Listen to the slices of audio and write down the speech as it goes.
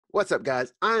What's up,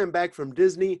 guys? I am back from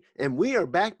Disney, and we are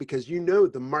back because you know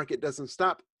the market doesn't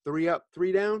stop. 3 up,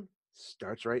 3 down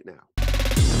starts right now.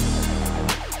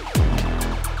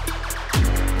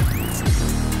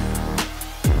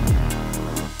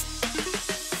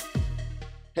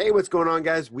 Hey, what's going on,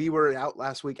 guys? We were out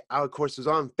last week. I, of course, was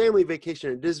on family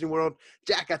vacation at Disney World.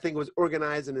 Jack, I think, was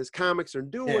organizing his comics or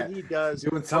doing what he does.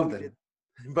 Doing something.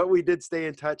 But we did stay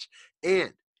in touch,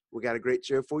 and we got a great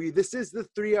show for you. This is the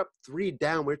 3 up, 3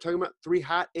 down. We're talking about 3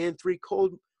 hot and 3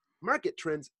 cold market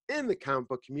trends in the comic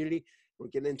book community. We're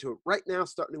getting into it right now,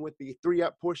 starting with the 3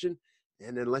 up portion.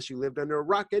 And unless you lived under a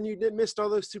rock and you missed all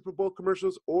those Super Bowl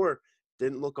commercials or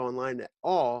didn't look online at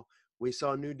all, we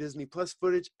saw new Disney Plus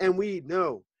footage, and we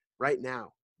know right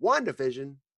now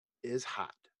Wandavision is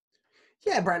hot.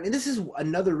 Yeah, Brian, and this is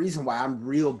another reason why I'm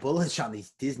real bullish on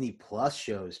these Disney Plus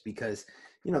shows because,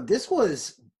 this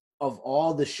was, of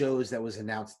all the shows that was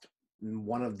announced,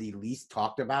 one of the least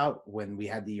talked about when we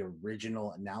had the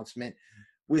original announcement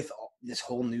with this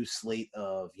whole new slate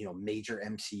of, major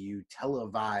MCU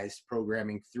televised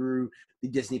programming through the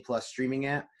Disney Plus streaming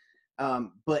app.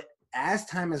 But as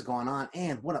time has gone on,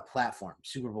 and what a platform,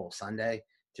 Super Bowl Sunday,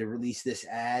 to release this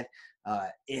ad,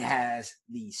 it has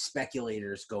the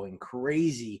speculators going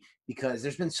crazy because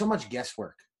there's been so much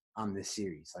guesswork on this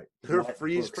series. Like they're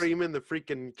freeze framing the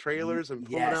freaking trailers and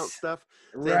pulling out stuff.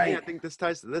 Saying, right. Hey, I think this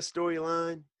ties to this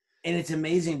storyline. And it's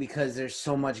amazing because there's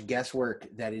so much guesswork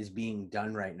that is being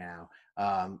done right now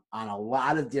on a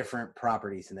lot of different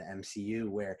properties in the MCU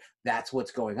where that's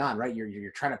what's going on, right?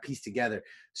 You're trying to piece together.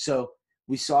 So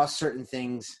we saw certain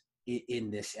things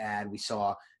in this ad. We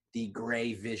saw the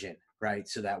gray vision, right?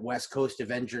 So that West Coast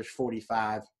Avengers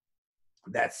 45,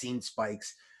 that scene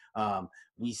spikes.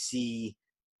 We see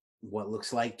what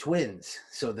looks like twins.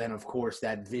 So then, of course,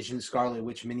 that Vision Scarlet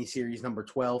Witch miniseries number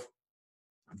 12,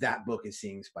 that book is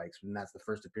seeing spikes, and that's the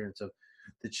first appearance of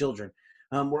the children.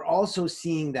 We're also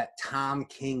seeing that Tom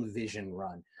King Vision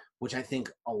run, which I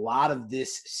think a lot of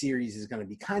this series is going to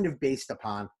be kind of based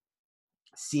upon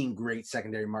seeing great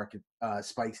secondary market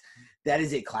spikes. That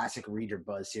is a classic reader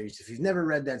buzz series. If you've never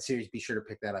read that series, be sure to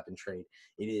pick that up and trade.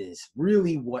 It is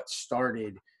really what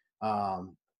started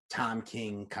Tom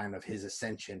King, kind of his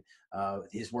ascension.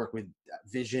 His work with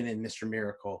Vision and Mr.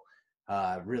 Miracle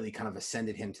really kind of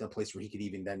ascended him to the place where he could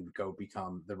even then go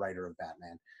become the writer of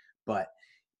Batman. But,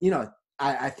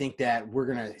 I think that we're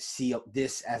going to see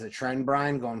this as a trend,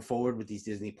 Brian, going forward with these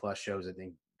Disney Plus shows. I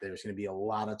think there's going to be a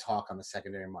lot of talk on the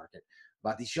secondary market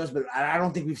about these shows, but I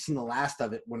don't think we've seen the last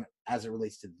of it as it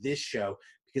relates to this show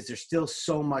because there's still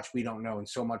so much we don't know and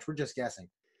so much we're just guessing.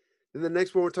 And the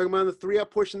next one we're talking about in the 3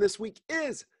 up portion this week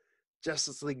is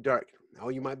Justice League Dark. Now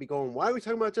you might be going, why are we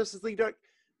talking about Justice League Dark?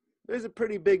 There's a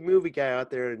pretty big movie guy out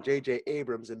there in J.J.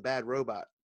 Abrams and Bad Robot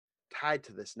tied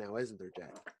to this now, isn't there,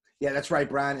 Jack? Yeah, that's right,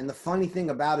 Brian. And the funny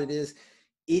thing about it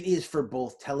is for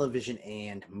both television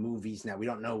and movies. Now, we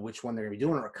don't know which one they're going to be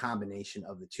doing or a combination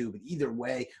of the two, but either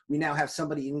way, we now have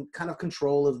somebody in kind of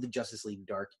control of the Justice League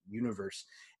Dark universe.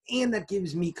 And that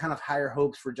gives me kind of higher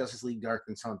hopes for Justice League Dark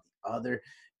than some of the other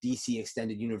DC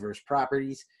Extended Universe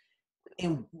properties.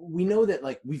 And we know that,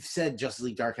 like we've said, Justice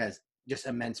League Dark has just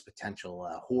immense potential.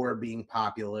 Horror being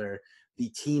popular, the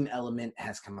team element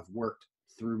has kind of worked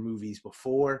through movies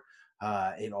before.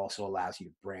 It also allows you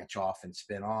to branch off and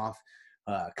spin off.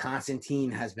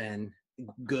 Constantine has been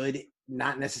good.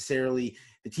 Not necessarily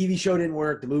the TV show didn't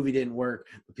work, the movie didn't work,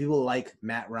 but people like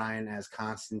Matt Ryan as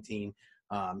Constantine.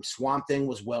 Swamp Thing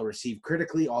was well received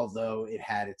critically, although it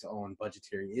had its own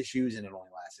budgetary issues and it only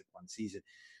lasted one season.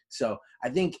 So I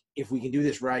think if we can do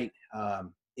this right,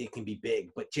 it can be big.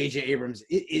 But J.J. Abrams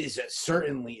is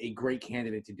certainly a great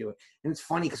candidate to do it. And it's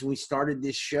funny because when we started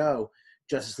this show,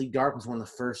 Justice League Dark was one of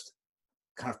the first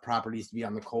kind of properties to be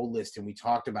on the cold list, and we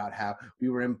talked about how we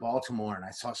were in Baltimore and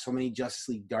I saw so many Justice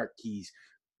League Dark keys,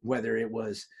 whether it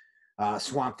was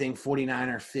Swamp Thing 49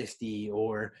 or 50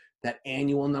 or that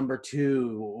annual number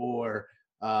 2 or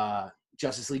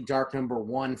Justice League Dark number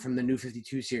 1 from the New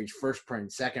 52 series, first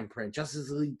print, second print, Justice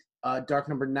League Dark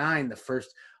number 9, the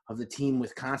first of the team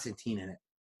with Constantine in it.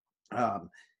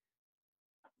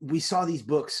 We saw these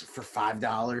books for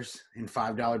 $5 in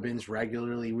 $5 bins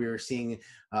regularly. We were seeing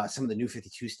some of the New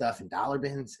 52 stuff in dollar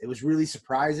bins. It was really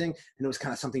surprising, and it was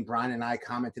kind of something Brian and I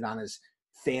commented on as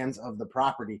fans of the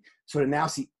property. So to now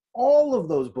see all of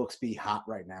those books be hot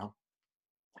right now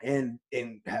and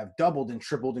have doubled and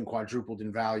tripled and quadrupled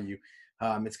in value,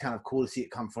 it's kind of cool to see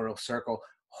it come full circle.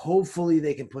 Hopefully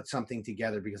they can put something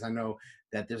together because I know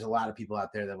that there's a lot of people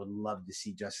out there that would love to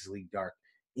see Justice League Dark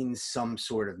in some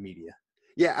sort of media.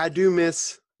 Yeah, I do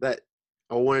miss that.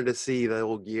 I wanted to see the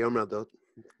old Guillermo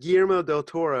del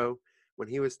Toro when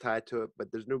he was tied to it,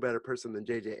 but there's no better person than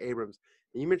J.J. Abrams.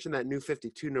 And you mentioned that New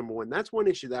 52 #1. That's one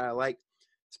issue that I like,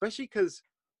 especially because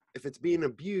if it's being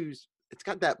abused, it's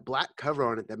got that black cover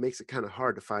on it that makes it kind of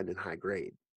hard to find in high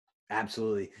grade.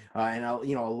 Absolutely. And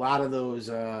a lot of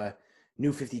those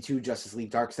New 52 Justice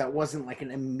League Darks, that wasn't like an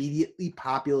immediately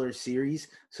popular series.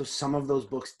 So some of those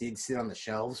books did sit on the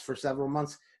shelves for several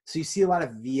months. So you see a lot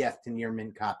of VF to near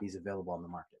mint copies available on the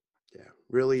market. Yeah,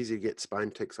 real easy to get spine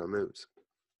ticks on those.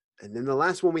 And then the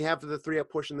last one we have for the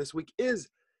 3-up portion this week is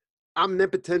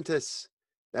Omnipotentus.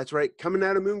 That's right, coming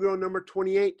out of Moon Girl number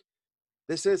 28.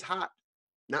 This is hot.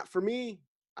 Not for me.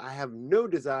 I have no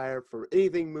desire for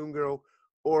anything Moon Girl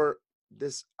or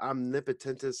this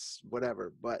Omnipotentus,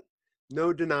 whatever, but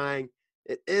no denying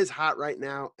it is hot right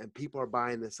now and people are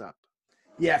buying this up.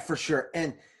 Yeah, for sure.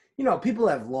 And, people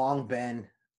have long been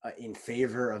in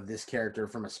favor of this character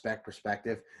from a spec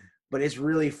perspective, but it's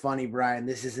really funny, Brian.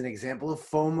 This is an example of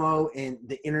FOMO and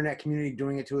the internet community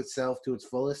doing it to itself to its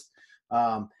fullest.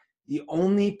 The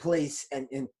only place,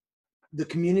 and the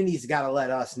community's got to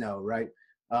let us know, right?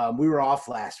 We were off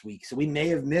last week, so we may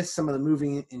have missed some of the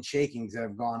moving and shakings that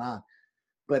have gone on.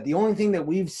 But the only thing that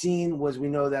we've seen was we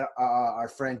know that our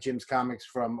friend Jim's Comics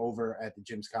from over at the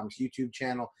Jim's Comics YouTube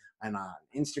channel and on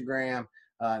Instagram,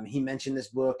 he mentioned this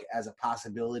book as a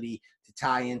possibility to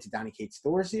tie into Donny Cates'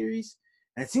 Thor series.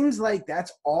 And it seems like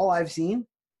that's all I've seen.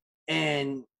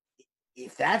 And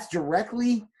if that's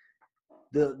directly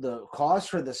the cause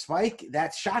for the spike,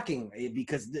 that's shocking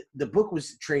because the book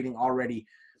was trading already.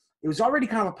 It was already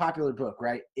kind of a popular book,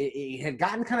 right? It had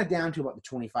gotten kind of down to about the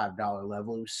 $25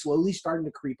 level. It was slowly starting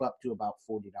to creep up to about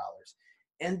 $40.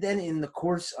 And then in the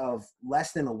course of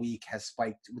less than a week has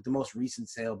spiked, with the most recent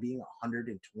sale being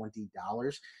 $120.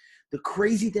 The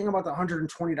crazy thing about the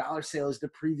 $120 sale is the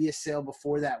previous sale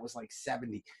before that was like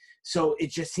 $70. So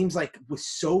it just seems like with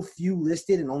so few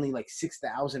listed and only like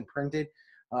 6,000 printed,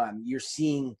 you're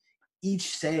seeing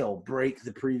each sale break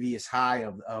the previous high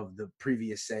of the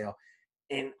previous sale.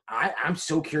 And I'm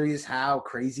so curious how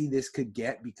crazy this could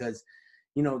get because,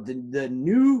 the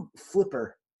new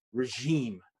flipper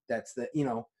regime that's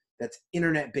that's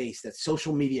internet based, that's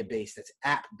social media based, that's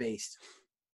app based,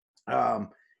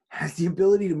 has the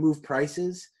ability to move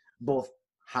prices both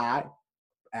high,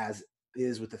 as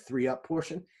is with the 3-up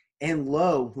portion, and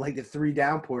low, like the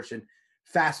 3-down portion,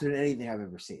 faster than anything I've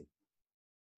ever seen.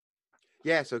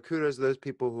 Yeah, so kudos to those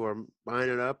people who are buying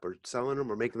it up or selling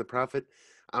them or making the profit.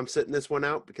 I'm sitting this one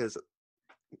out because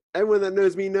everyone that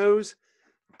knows me knows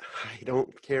I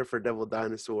don't care for Devil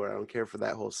Dinosaur. I don't care for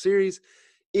that whole series.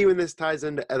 Even this ties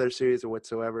into other series or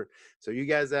whatsoever. So you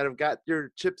guys that have got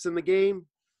your chips in the game,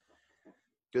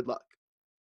 good luck.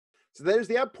 So there's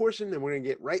the up portion, and we're going to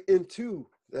get right into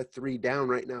the 3 down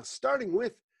right now, starting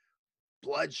with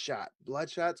Bloodshot.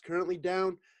 Bloodshot's currently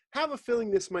down. Have a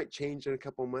feeling this might change in a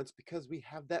couple months because we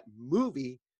have that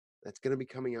movie that's going to be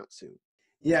coming out soon.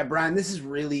 Yeah, Brian, this is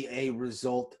really a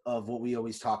result of what we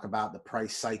always talk about, the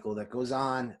price cycle that goes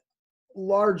on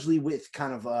largely with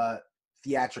kind of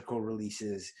theatrical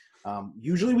releases.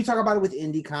 Usually we talk about it with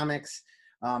indie comics.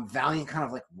 Valiant kind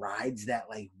of like rides that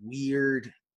like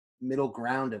weird middle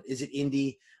ground of, is it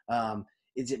indie?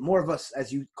 Is it more of us,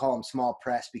 as you call them, small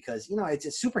press? Because, it's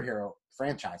a superhero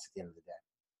franchise at the end of the day.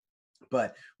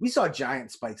 But we saw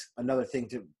giant spikes. Another thing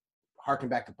to harken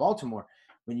back to Baltimore,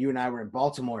 when you and I were in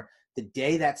Baltimore, the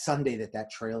day that Sunday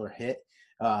that trailer hit,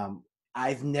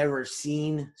 I've never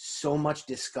seen so much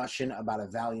discussion about a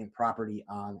Valiant property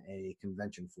on a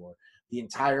convention floor. The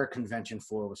entire convention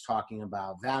floor was talking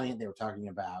about Valiant. They were talking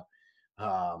about,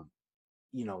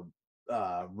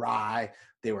 Rye.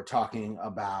 They were talking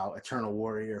about Eternal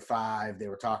Warrior 5. They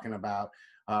were talking about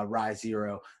Rye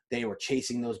Zero. They were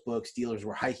chasing those books. Dealers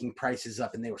were hiking prices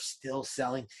up, and they were still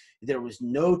selling. There was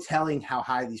no telling how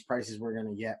high these prices were going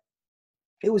to get.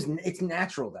 It's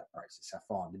natural that prices have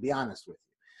fallen, to be honest with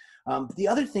you. The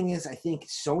other thing is, I think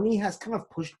Sony has kind of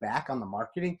pushed back on the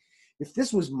marketing. If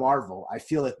this was Marvel, I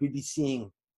feel like we'd be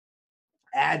seeing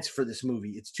ads for this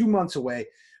movie. It's 2 months away.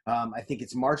 I think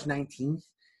it's March 19th.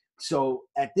 So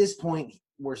at this point,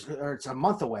 it's a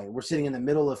month away. We're sitting in the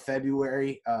middle of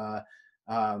February,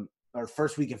 or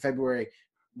first week in February.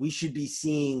 We should be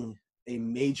seeing a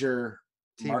major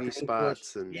TV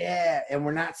spots. And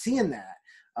we're not seeing that.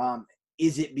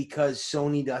 Is it because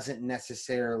Sony doesn't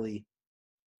necessarily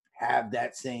have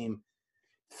that same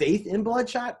faith in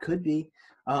Bloodshot? Could be.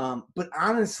 But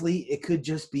honestly, it could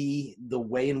just be the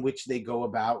way in which they go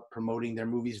about promoting their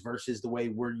movies versus the way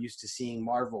we're used to seeing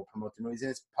Marvel promote their movies.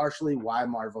 And it's partially why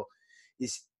Marvel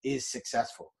is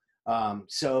successful.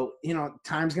 So,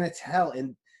 time's going to tell.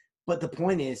 But the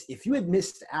point is, if you had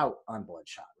missed out on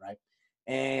Bloodshot, right,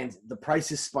 and the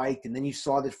prices spiked, and then you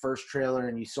saw the first trailer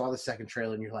and you saw the second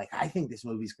trailer, and you're like, I think this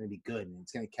movie is going to be good and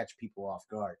it's going to catch people off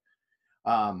guard.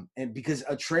 And because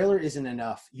a trailer isn't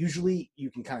enough, usually you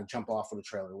can kind of jump off with a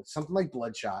trailer. With something like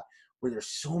Bloodshot, where there's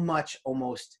so much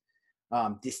almost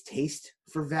distaste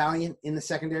for Valiant in the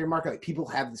secondary market, like people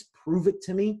have this prove it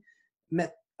to me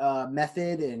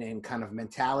method and kind of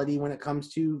mentality when it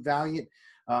comes to Valiant.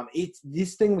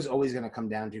 This thing was always going to come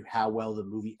down to how well the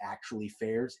movie actually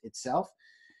fares itself.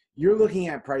 You're looking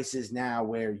at prices now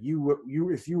where if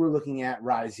you were looking at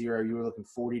Rise Zero, you were looking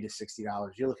 $40 to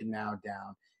 $60. You're looking now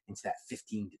down into that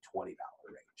 $15 to $20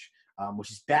 range,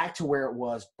 which is back to where it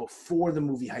was before the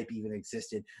movie hype even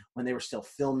existed, when they were still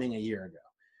filming a year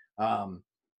ago.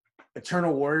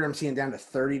 Eternal Warrior, I'm seeing down to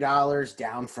 $30,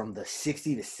 down from the $60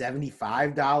 to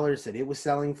 $75 that it was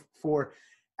selling for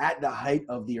at the height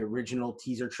of the original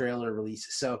teaser trailer release.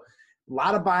 So a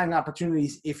lot of buying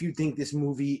opportunities if you think this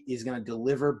movie is going to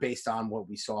deliver based on what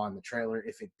we saw in the trailer.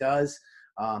 If it does,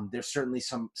 there's certainly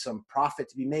some profit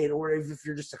to be made. Or if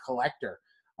you're just a collector,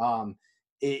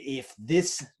 if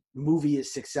this movie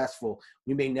is successful,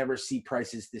 we may never see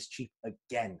prices this cheap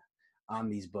again on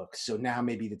these books. So now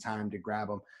may be the time to grab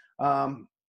them.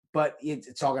 But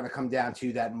it's all going to come down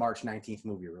to that March 19th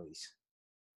movie release.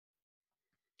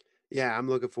 Yeah, I'm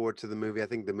looking forward to the movie. I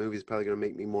think the movie is probably going to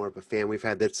make me more of a fan. We've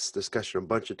had this discussion a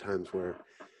bunch of times where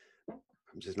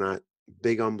I'm just not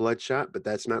big on Bloodshot, but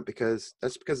that's because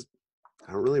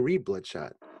I don't really read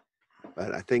Bloodshot.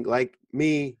 But I think, like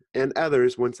me and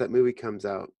others, once that movie comes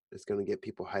out, it's going to get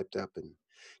people hyped up. And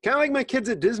kind of like my kids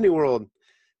at Disney World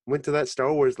went to that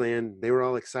Star Wars land. They were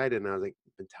all excited. And I was like,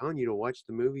 I've been telling you to watch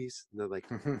the movies. And they're like,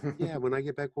 yeah, when I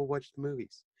get back, we'll watch the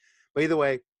movies. But either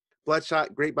way,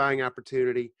 Bloodshot, great buying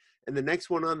opportunity. And the next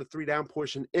one on the 3 down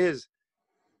portion is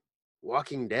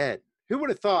Walking Dead. Who would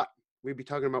have thought we'd be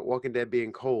talking about Walking Dead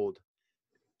being cold,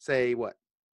 say,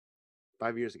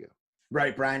 5 years ago?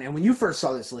 Right, Brian. And when you first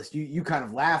saw this list, you kind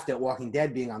of laughed at Walking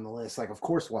Dead being on the list. Like, of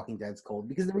course, Walking Dead's cold,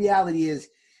 because the reality is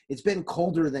it's been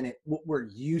colder than what we're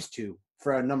used to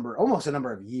for almost a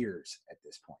number of years at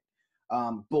this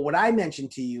point. But what I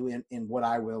mentioned to you and what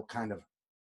I will kind of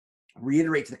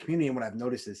reiterate to the community and what I've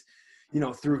noticed is,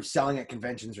 through selling at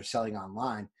conventions or selling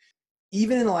online,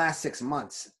 even in the last 6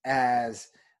 months, as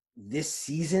this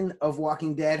season of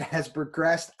Walking Dead has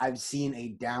progressed, I've seen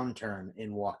a downturn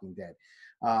in Walking Dead.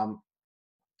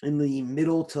 In the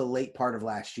middle to late part of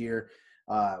last year,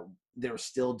 there was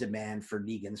still demand for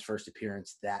Negan's first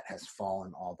appearance. That has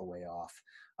fallen all the way off.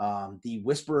 The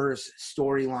Whisperers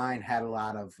storyline had a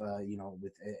lot of,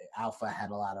 with Alpha had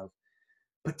a lot of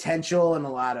potential and a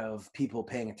lot of people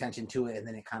paying attention to it, and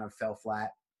then it kind of fell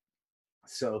flat.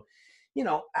 So,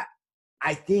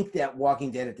 I think that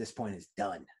Walking Dead at this point is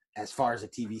done as far as a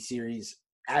TV series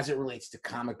as it relates to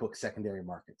comic book secondary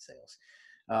market sales.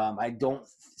 I don't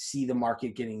see the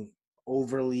market getting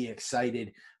overly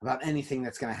excited about anything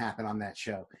that's going to happen on that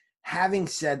show. Having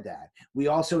said that, we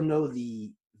also know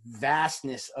the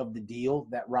vastness of the deal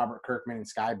that Robert Kirkman and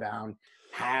Skybound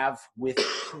have with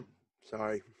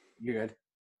Sorry. You're good.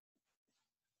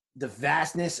 The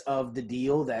vastness of the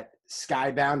deal that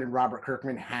Skybound and Robert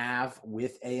Kirkman have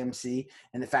with AMC,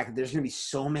 and the fact that there's going to be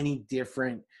so many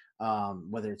different,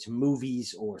 whether it's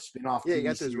movies or spin-off. Yeah, you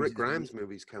got those Rick Grimes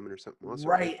movies coming or something. Also.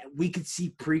 Right. We could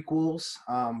see prequels.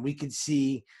 We could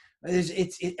see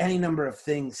it's any number of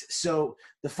things. So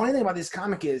the funny thing about this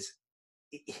comic is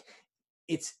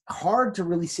it's hard to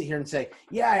really sit here and say,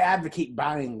 yeah, I advocate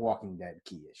buying Walking Dead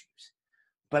key issues.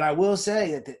 But I will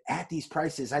say that at these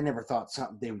prices, I never thought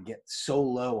they would get so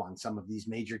low on some of these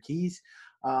major keys.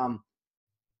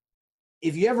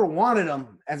 If you ever wanted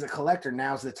them as a collector,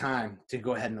 now's the time to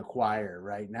go ahead and acquire,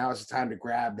 right? Now is the time to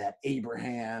grab that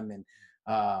Abraham and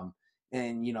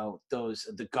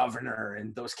the governor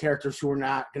and those characters who we're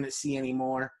not going to see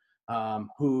anymore,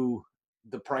 who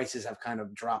the prices have kind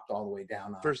of dropped all the way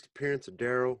down on. First appearance of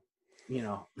Daryl.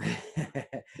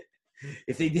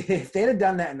 If they had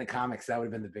done that in the comics, that would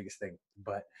have been the biggest thing.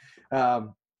 But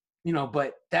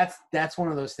but that's one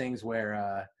of those things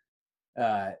where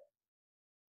I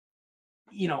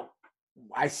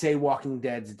say Walking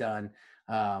Dead's done,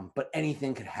 but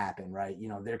anything could happen, right?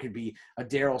 There could be a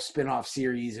Daryl spinoff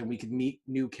series, and we could meet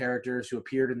new characters who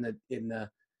appeared in the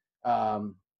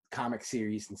comic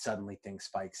series, and suddenly things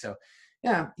spike. So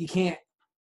yeah, you can't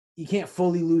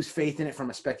fully lose faith in it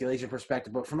from a speculation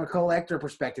perspective, but from a collector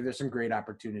perspective, there's some great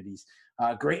opportunities.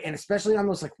 Great, and especially on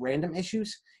those like random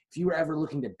issues. If you were ever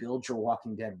looking to build your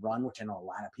Walking Dead run, which I know a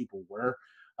lot of people were,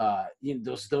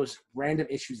 those random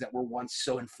issues that were once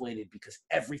so inflated because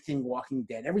everything Walking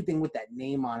Dead, everything with that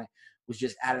name on it was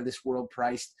just out of this world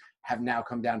priced. have now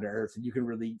come down to earth, and you can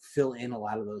really fill in a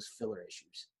lot of those filler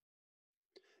issues.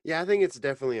 Yeah, I think it's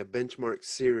definitely a benchmark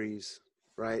series,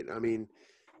 right? I mean,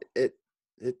 it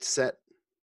set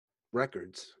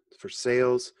records for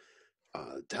sales.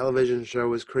 Television show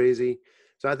was crazy.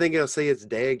 So I think it'll say its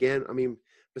day again. I mean,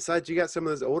 besides, you got some of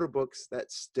those older books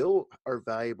that still are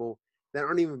valuable that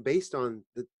aren't even based on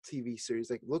the TV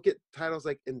series. Like, look at titles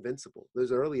like Invincible.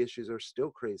 Those early issues are still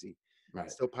crazy, Right.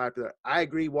 still popular. I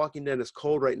agree. Walking Dead is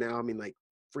cold right now. I mean, like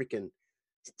freaking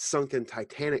sunken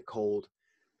Titanic cold.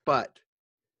 But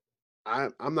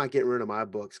I'm not getting rid of my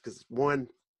books because, one,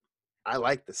 I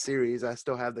like the series. I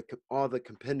still have all the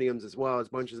compendiums as well as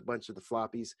a bunch of the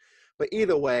floppies. But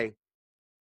either way,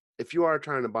 if you are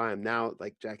trying to buy them now,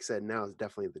 like Jack said, now is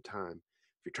definitely the time.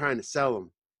 If you're trying to sell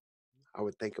them, I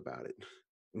would think about it.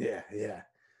 Yeah, yeah.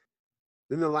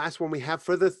 Then the last one we have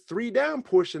for the 3 down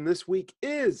portion this week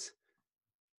is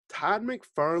Todd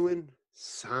McFarlane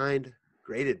signed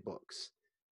graded books.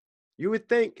 You would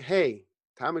think, hey,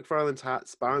 Todd McFarlane's hot,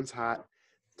 Spawn's hot,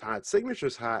 Todd's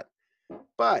signature's hot,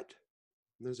 but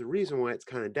there's a reason why it's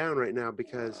kind of down right now,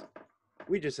 because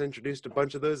we just introduced a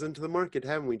bunch of those into the market,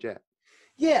 haven't we, Jack?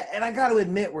 Yeah, and I got to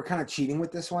admit, we're kind of cheating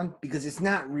with this one because it's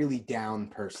not really down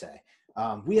per se.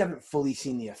 We haven't fully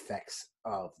seen the effects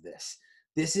of this.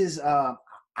 This is,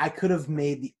 I could have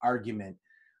made the argument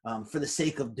for the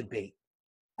sake of debate.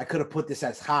 I could have put this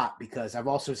as hot because I've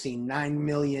also seen 9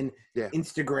 million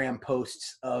Instagram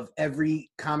posts of every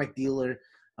comic dealer,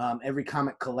 every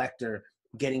comic collector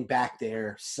getting back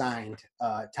their signed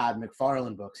Todd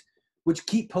McFarlane books, which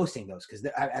keep posting those because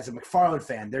as a McFarlane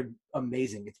fan, they're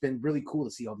amazing. It's been really cool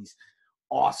to see all these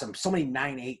awesome, so many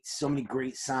 9/8, so many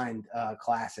great signed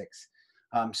classics.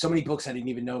 So many books I didn't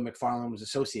even know McFarlane was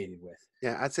associated with.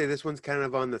 Yeah, I'd say this one's kind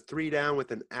of on the 3 down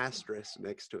with an asterisk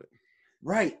next to it.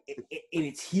 Right. And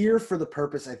it's here for the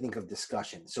purpose, I think, of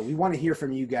discussion. So we want to hear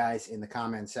from you guys in the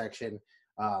comment section.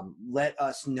 Let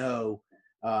us know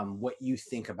what you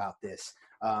think about this.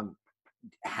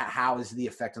 How is the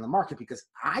effect on the market? Because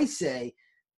I say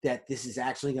that this is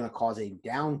actually going to cause a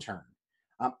downturn.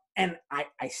 And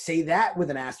I say that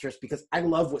with an asterisk because I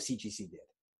love what CGC did.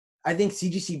 I think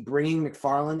CGC bringing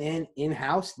McFarlane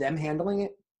in-house, them handling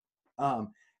it,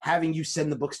 having you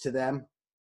send the books to them,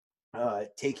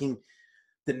 taking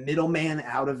the middleman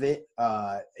out of it,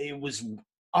 it was an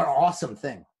awesome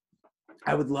thing.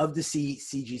 I would love to see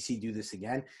CGC do this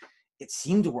again. It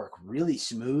seemed to work really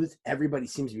smooth. Everybody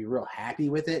seems to be real happy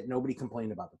with it. Nobody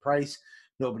complained about the price.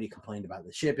 Nobody complained about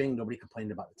the shipping. Nobody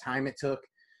complained about the time it took.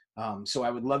 So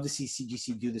I would love to see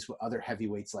CGC do this with other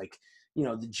heavyweights like,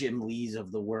 the Jim Lees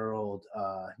of the world,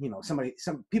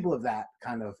 some people of that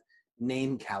kind of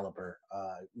name caliber,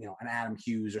 an Adam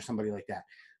Hughes or somebody like that.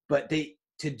 But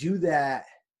to do that,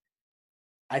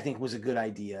 I think was a good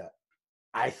idea.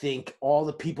 I think all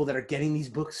the people that are getting these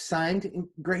books signed and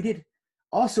graded,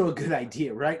 also a good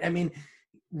idea, right? I mean,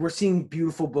 we're seeing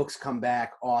beautiful books come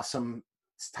back. Awesome.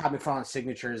 Todd McFarlane's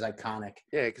signature is iconic.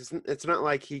 Yeah, because it's not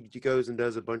like he goes and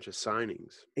does a bunch of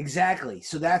signings. Exactly.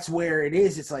 So that's where it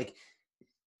is. It's like,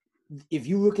 if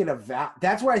you look at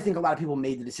that's where I think a lot of people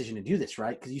made the decision to do this,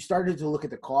 right? Because you started to look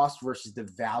at the cost versus the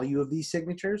value of these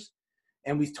signatures.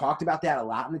 And we've talked about that a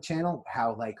lot on the channel,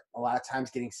 how like a lot of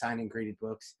times getting signed and graded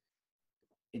books,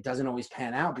 it doesn't always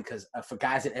pan out because for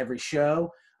guys at every show,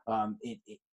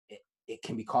 it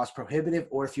can be cost prohibitive.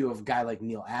 Or if you have a guy like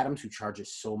Neil Adams who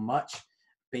charges so much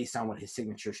based on what his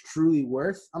signature is truly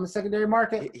worth on the secondary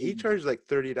market. He charges like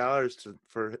 $30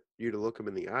 for you to look him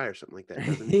in the eye or something like that,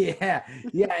 doesn't he? Yeah.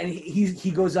 And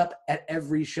he goes up at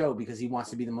every show because he wants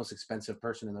to be the most expensive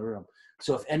person in the room.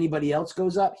 So if anybody else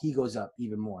goes up, he goes up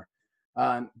even more.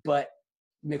 But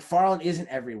McFarlane isn't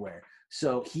everywhere.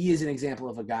 So he is an example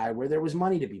of a guy where there was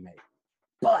money to be made.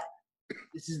 But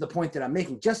this is the point that I'm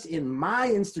making. Just in my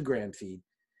Instagram feed,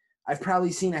 I've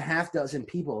probably seen a half dozen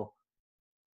people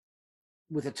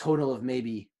with a total of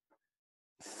maybe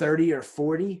 30 or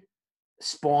 40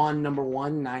 Spawn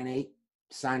 #1 9/8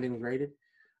 signed and graded.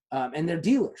 And they're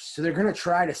dealers. So they're going to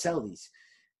try to sell these.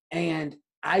 And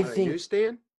I think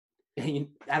newsstand? I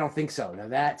don't think so. Now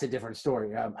that's a different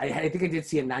story. I think I did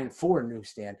see a 9/4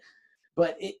 newsstand,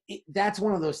 but that's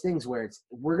one of those things where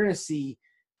we're going to see,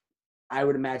 I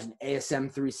would imagine, ASM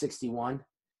 361,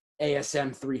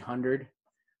 ASM 300.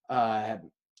 I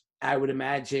would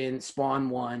imagine Spawn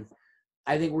 1.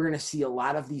 I think we're going to see a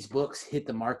lot of these books hit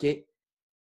the market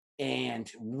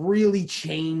and really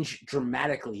change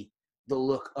dramatically the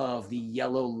look of the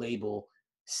yellow label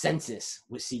census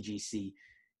with CGC,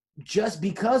 just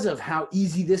because of how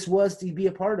easy this was to be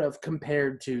a part of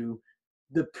compared to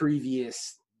the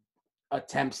previous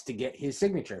attempts to get his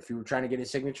signature. If you were trying to get his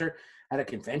signature, at a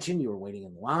convention, you were waiting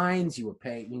in lines, you were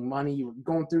paying money, you were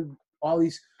going through all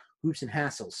these hoops and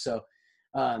hassles. So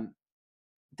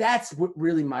that's what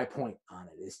really my point on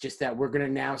it is, just that we're going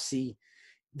to now see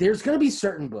there's going to be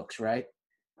certain books, right?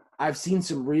 I've seen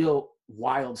some real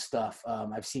wild stuff.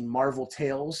 I've seen Marvel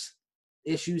Tales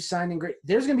issues signed and graded.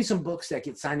 There's going to be some books that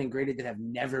get signed and graded that have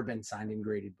never been signed and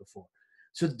graded before.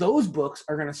 So those books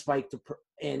are going to spike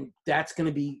and that's going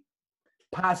to be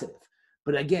positive.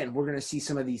 But again, we're going to see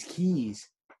some of these keys.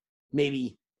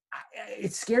 Maybe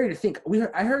it's scary to think.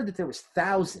 I heard that there was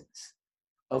thousands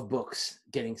of books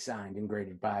getting signed and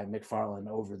graded by McFarlane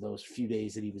over those few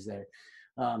days that he was there.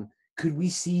 Could we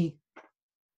see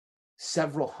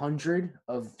several hundred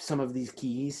of some of these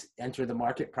keys enter the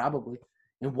market? Probably.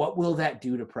 And what will that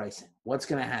do to pricing? What's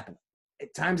going to happen?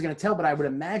 Time's going to tell, but I would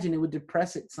imagine it would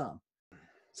depress it some.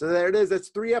 So there it is. That's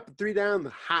 3 up and 3 down,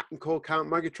 the hot and cold comic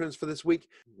market trends for this week.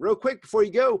 Real quick before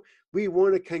you go, we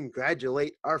want to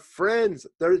congratulate our friends,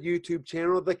 their YouTube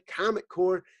channel, The Comic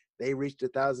Core. They reached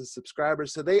 1,000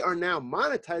 subscribers, so they are now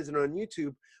monetizing on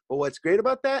YouTube. But what's great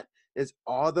about that is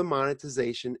all the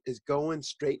monetization is going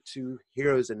straight to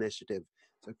Heroes Initiative.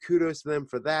 So kudos to them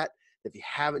for that. If you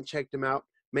haven't checked them out,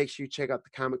 make sure you check out the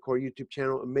Comic Core YouTube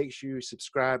channel and make sure you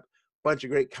subscribe. Bunch of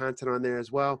great content on there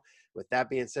as well. With that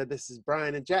being said, this is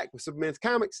Brian and Jack with Superman's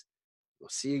Comics. We'll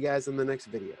see you guys in the next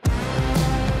video.